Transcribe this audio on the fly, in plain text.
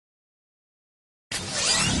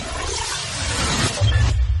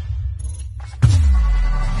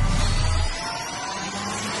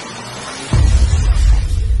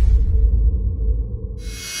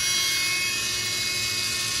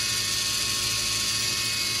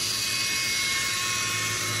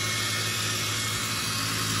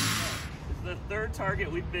third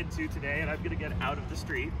Target we've been to today, and I'm gonna get out of the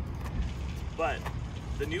street. But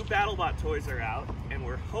the new BattleBot toys are out, and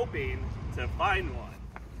we're hoping to find one.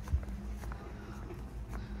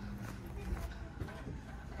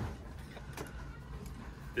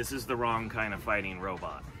 This is the wrong kind of fighting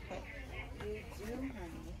robot.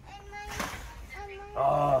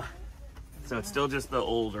 Oh, so it's still just the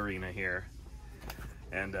old arena here.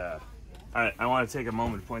 And I want to take a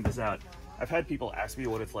moment to point this out. I've had people ask me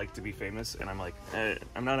what it's like to be famous, and I'm like,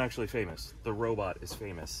 I'm not actually famous. The robot is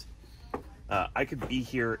famous. I could be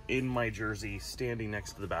here in my jersey, standing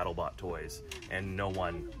next to the BattleBot toys, and no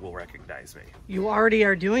one will recognize me. You already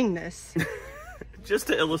are doing this. Just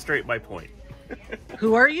to illustrate my point.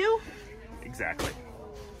 Who are you? Exactly.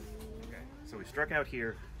 Okay, so we struck out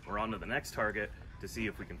here. We're on to the next target to see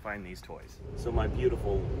if we can find these toys. So my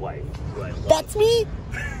beautiful wife, who I love. That's me?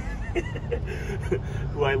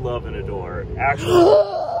 Who I love and adore,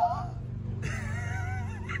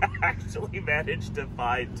 actually managed to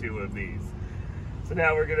find 2 of these. So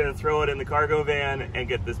now we're gonna throw it in the cargo van and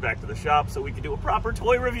get this back to the shop so we can do a proper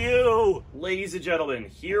toy review. Ladies and gentlemen,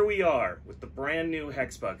 here we are with the brand new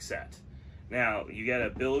HexBug set. Now, you gotta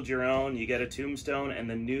build your own, you get a Tombstone, and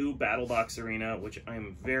the new Battlebots Arena, which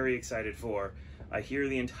I'm very excited for. I hear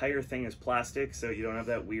the entire thing is plastic, so you don't have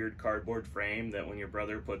that weird cardboard frame that when your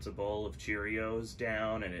brother puts a bowl of Cheerios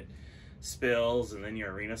down and it spills and then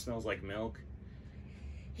your arena smells like milk.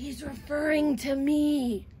 He's referring to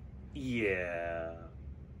me. Yeah.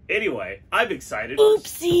 Anyway, I'm excited.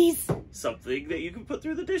 Oopsies. For something that you can put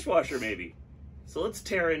through the dishwasher, maybe. So let's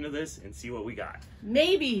tear into this and see what we got.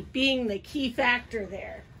 Maybe being the key factor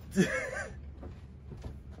there.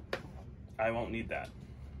 I won't need that.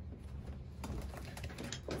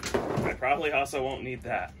 I probably also won't need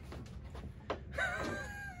that.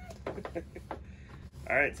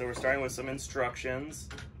 Alright, so we're starting with some instructions.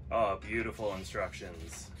 Oh, beautiful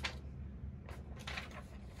instructions.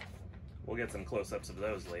 We'll get some close-ups of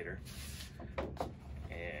those later.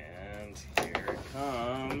 And here it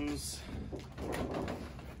comes.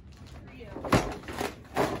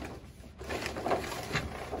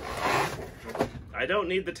 I don't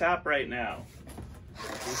need the tap right now.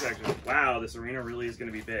 Wow, this arena really is going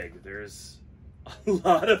to be big. There's a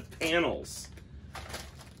lot of panels.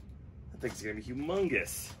 That thing's going to be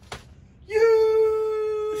humongous. Huge!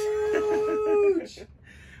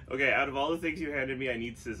 Okay, out of all the things you handed me, I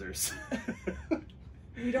need scissors.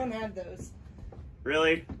 We don't have those.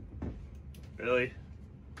 Really? Really?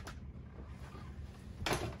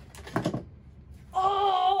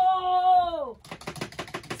 Oh!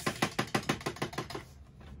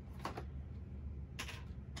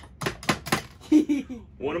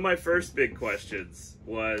 One of my first big questions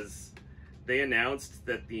was they announced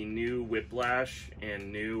that the new Whiplash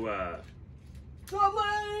and new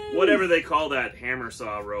whatever they call that hammer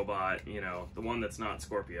saw robot, you know, the one that's not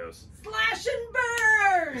Skorpios. Slash and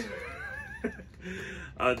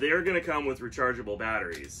burn! They're going to come with rechargeable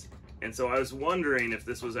batteries. And so I was wondering if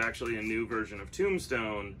this was actually a new version of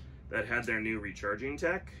Tombstone that had their new recharging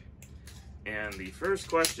tech. And the first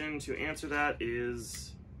question to answer that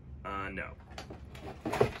is no.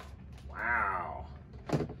 Wow.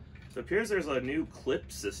 So it appears there's a new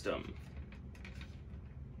clip system.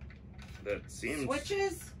 That seems...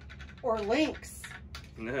 Switches or links?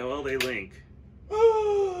 No, well, they link.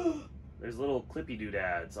 There's little clippy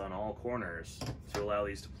doodads on all corners to allow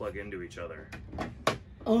these to plug into each other.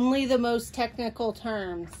 Only the most technical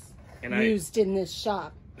terms used in this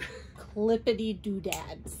shop. Clippity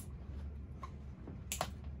doodads.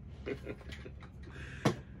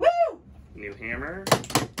 Woo! New hammer.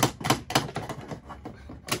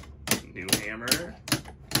 New hammer.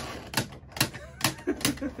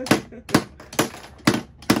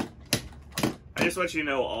 I just want you to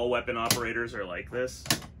know all weapon operators are like this.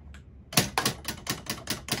 It's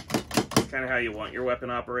kind of how you want your weapon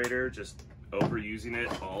operator, just overusing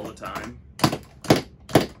it all the time.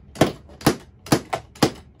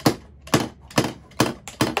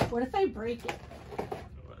 What if I break it?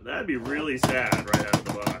 That'd be really sad right out of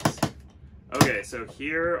the box. Okay, so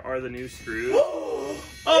here are the new screws.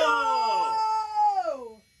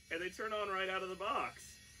 Oh! And they turn on right out of the box.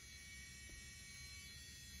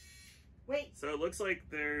 Wait. So it looks like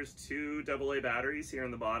there's 2 AA batteries here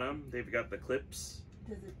in the bottom. They've got the clips.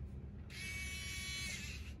 Does it...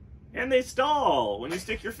 And they stall when you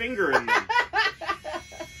stick your finger in them.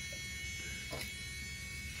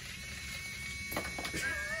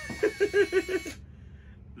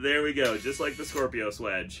 There we go, just like the Skorpios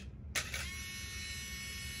wedge.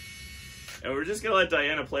 And we're just gonna let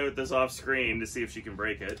Diana play with this off screen to see if she can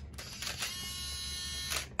break it.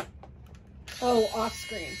 Oh, off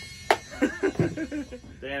screen.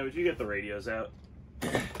 Dan, would you get the radios out?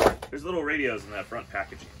 There's little radios in that front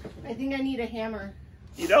packaging. I think I need a hammer.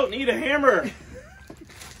 You don't need a hammer!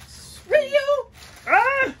 Radio!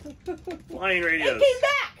 Ah! Flying radios. It came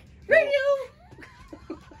back! Radio!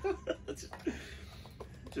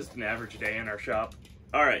 Just an average day in our shop.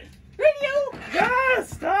 Alright. Radio! Ah,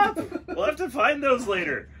 stop! We'll have to find those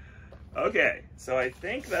later. Okay, so I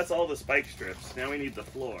think that's all the spike strips. Now we need the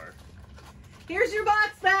floor. Here's your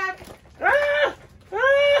box back! Ah!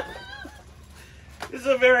 Ah! This is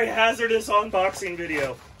a very hazardous unboxing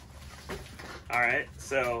video. Alright,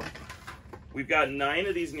 so we've got 9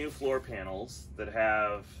 of these new floor panels that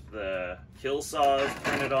have the kill saws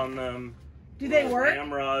printed on them. Do they work?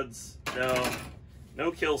 Ramrods.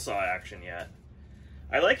 No kill saw action yet.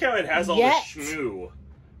 I like how it has all the shmoo,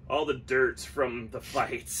 all the dirt from the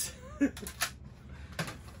fights.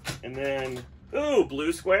 And then, ooh,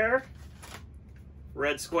 blue square,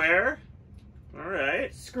 red square. All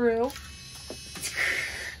right. Screw.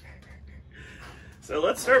 So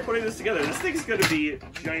let's start putting this together. This thing's gonna be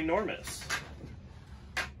ginormous.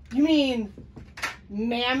 You mean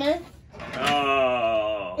mammoth?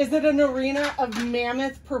 Oh. Is it an arena of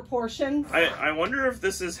mammoth proportions? I wonder if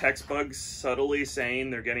this is HexBug subtly saying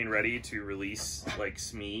they're getting ready to release like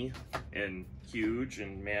SME and huge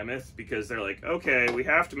and mammoth, because they're like, okay, we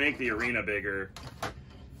have to make the arena bigger.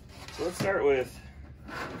 So let's start with,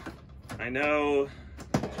 I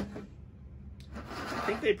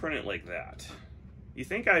think they print it like that. You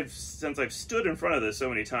think since I've stood in front of this so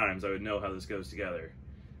many times, I would know how this goes together.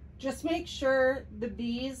 Just make sure the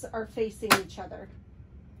bees are facing each other.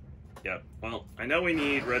 Yep. Well, I know we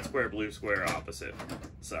need red square, blue square, opposite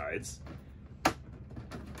sides.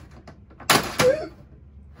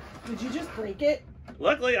 Did you just break it?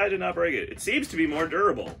 Luckily, I did not break it. It seems to be more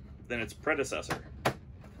durable than its predecessor.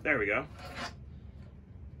 There we go.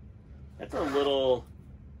 That's a little...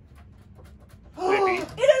 Oh, it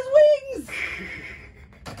has wings!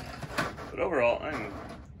 But overall, I'm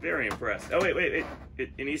very impressed. Oh, wait.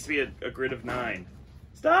 It needs to be a grid of 9.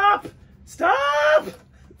 Stop! Stop!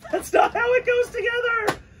 That's not how it goes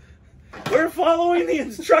together! We're following the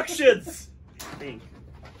instructions! I think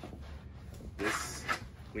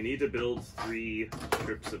we need to build 3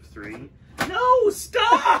 strips of 3. No,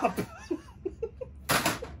 stop!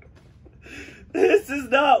 This is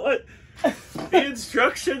not what the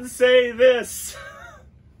instructions say this.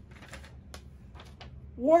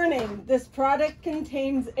 Warning, this product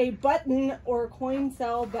contains a button or coin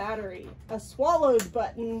cell battery. A swallowed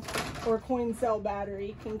button or coin cell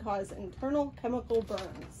battery can cause internal chemical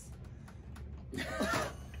burns.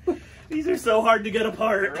 These are so hard to get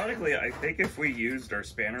apart. Ironically, I think if we used our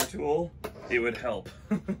spanner tool, it would help.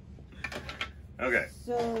 Okay.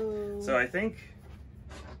 So I think,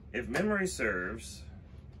 if memory serves,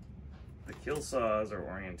 the kill saws are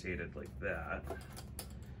orientated like that.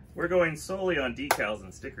 We're going solely on decals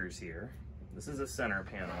and stickers here. This is a center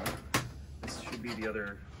panel. This should be the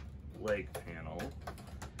other leg panel.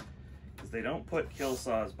 Because they don't put kill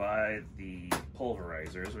saws by the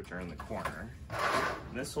pulverizers, which are in the corner.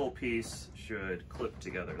 And this whole piece should clip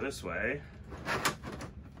together this way.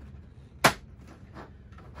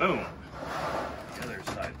 Boom. The other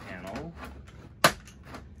side panel.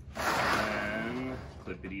 And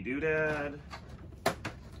clippity doodad.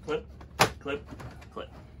 Clip, clip, clip.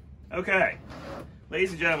 Okay,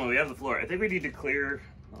 ladies and gentlemen, we have the floor. I think we need to clear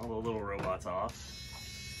all the little robots off.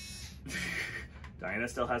 Diana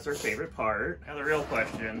still has her favorite part. Now the real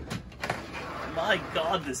question. My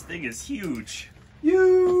God, this thing is huge.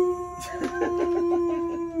 Huge!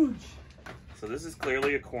 So this is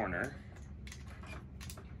clearly a corner.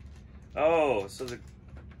 Oh, so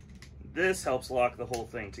this helps lock the whole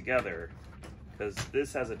thing together, because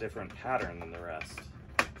this has a different pattern than the rest.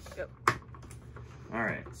 Yep. All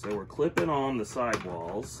right, so we're clipping on the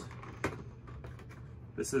sidewalls.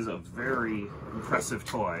 This is a very impressive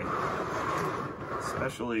toy,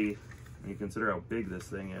 especially when you consider how big this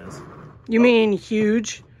thing is. You mean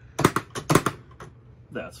huge?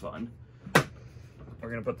 That's fun. We're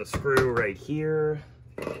gonna put the screw right here.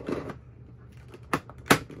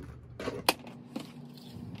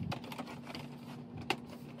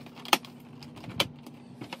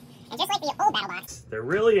 They're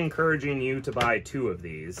really encouraging you to buy 2 of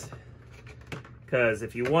these, because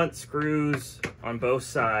if you want screws on both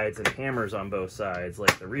sides and hammers on both sides,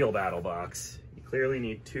 like the real Battlebox, you clearly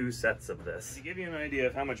need 2 sets of this. To give you an idea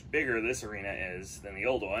of how much bigger this arena is than the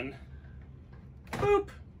old one, boop.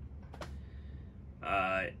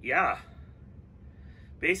 Yeah.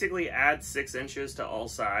 Basically add 6 inches to all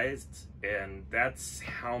sides, and that's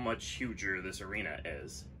how much huger this arena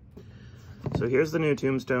is. So here's the new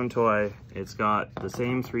Tombstone toy. It's got the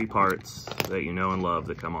same 3 parts that you know and love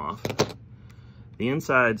that come off. The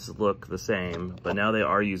insides look the same, but now they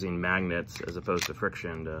are using magnets as opposed to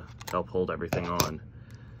friction to help hold everything on.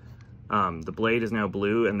 The blade is now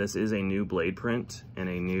blue, and this is a new blade print and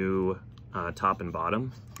a new top and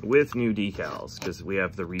bottom with new decals, because we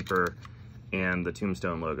have the Reaper and the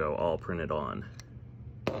Tombstone logo all printed on.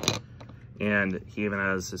 And he even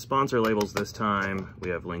has his sponsor labels this time. We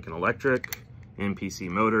have Lincoln Electric, MPC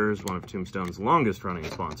Motors, one of Tombstone's longest running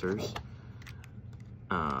sponsors,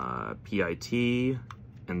 PIT,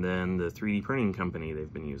 and then the 3D printing company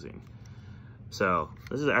they've been using. So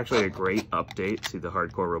this is actually a great update to the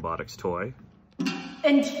Hardcore Robotics toy.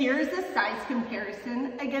 And here's a size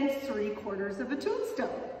comparison against 3/4 of a Tombstone.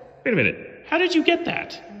 Wait a minute, how did you get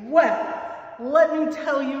that? Well, let me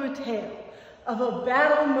tell you a tale of a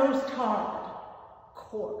battle most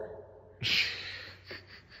hardcore.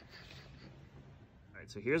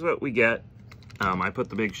 So here's what we get. I put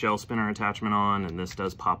the big shell spinner attachment on, and this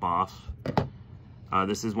does pop off.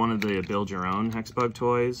 This is one of the build your own HexBug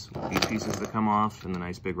toys. These pieces that come off and the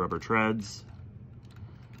nice big rubber treads.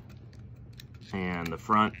 And the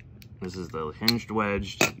front, this is the hinged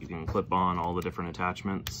wedge. You can clip on all the different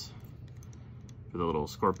attachments. For the little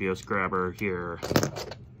Skorpios grabber here,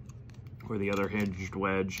 or the other hinged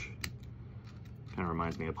wedge. Kind of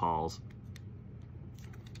reminds me of Paul's.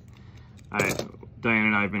 Diane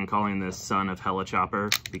and I have been calling this Son of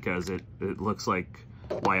Helichopper because it looks like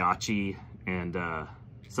Waiachi and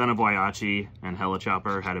Son of Waiachi and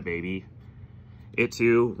Helichopper had a baby. It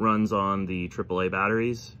too runs on the AAA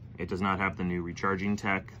batteries. It does not have the new recharging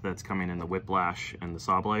tech that's coming in the Whiplash and the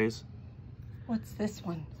Sawblaze. What's this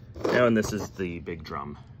one? Oh, and this is the big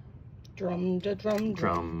drum. Drum.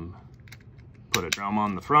 Put a drum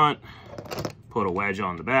on the front, put a wedge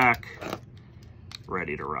on the back,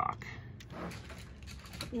 ready to rock.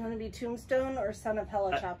 You want to be Tombstone or Son of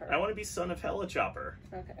Helichopper? I want to be Son of Helichopper.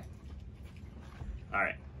 Okay. All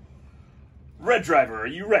right. Red driver, are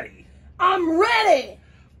you ready? I'm ready!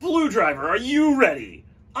 Blue driver, are you ready?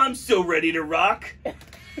 I'm so ready to rock.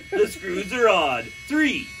 The screws are on.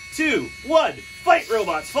 3, 2, 1, fight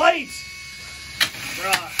robots, fight!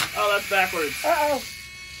 Oh, that's backwards. Uh-oh.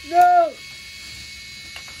 No!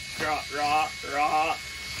 Raw.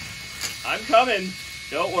 I'm coming.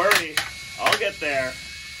 Don't worry. I'll get there.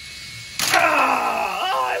 Ah!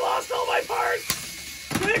 Oh, I lost all my parts!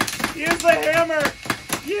 Quick! Use the hammer!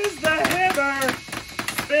 Use the hammer!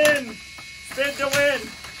 Spin! Spin to win!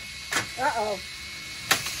 Uh-oh.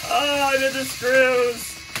 Oh, I'm into screws!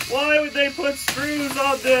 Why would they put screws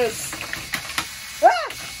on this?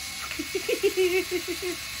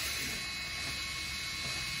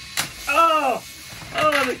 Ah!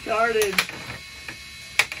 Oh, the carnage!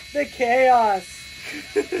 The chaos.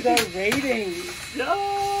 The ratings.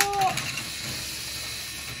 No!